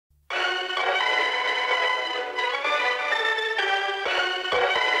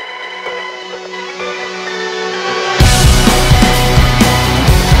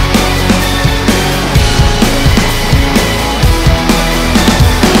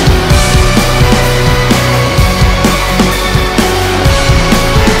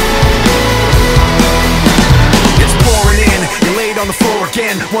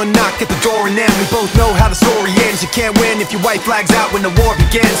One knock at the door and then we both know how the story ends. You can't win if your white flag's out when the war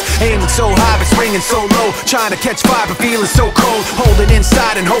begins. Aiming so high but swinging so low, trying to catch fire but feeling so cold. Hold it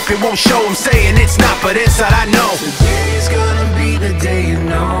inside and hope it won't show. I'm saying it's not, but inside I know today's gonna be the day you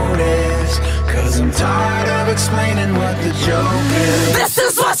notice, 'cause I'm tired of explaining what the joke is. This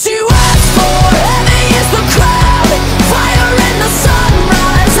is what you asked for. Heavy is the crowd, fire in the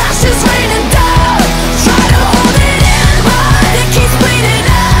sunrise, ashes raining down. Try to hold it in, but it keeps bleeding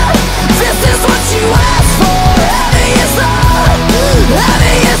out. This is what you asked for. Heavy is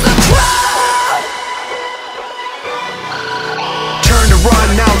the crowd. Turn to run,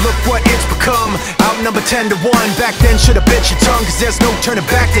 now look what it's become. Outnumbered 10 to 1. Back then should've bit your tongue, 'cause there's no turning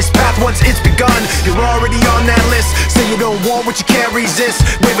back. This path once it's begun, you're already on that list. Say you don't want what you can't resist,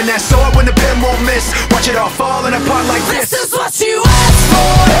 waving that sword when the pen won't miss. Watch it all falling apart like this. This is what you asked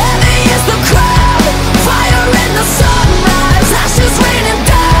for. Heavy is the crowd, fire in the sunrise, ashes raining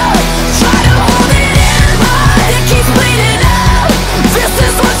down. Try to hold it in, but it keeps bleeding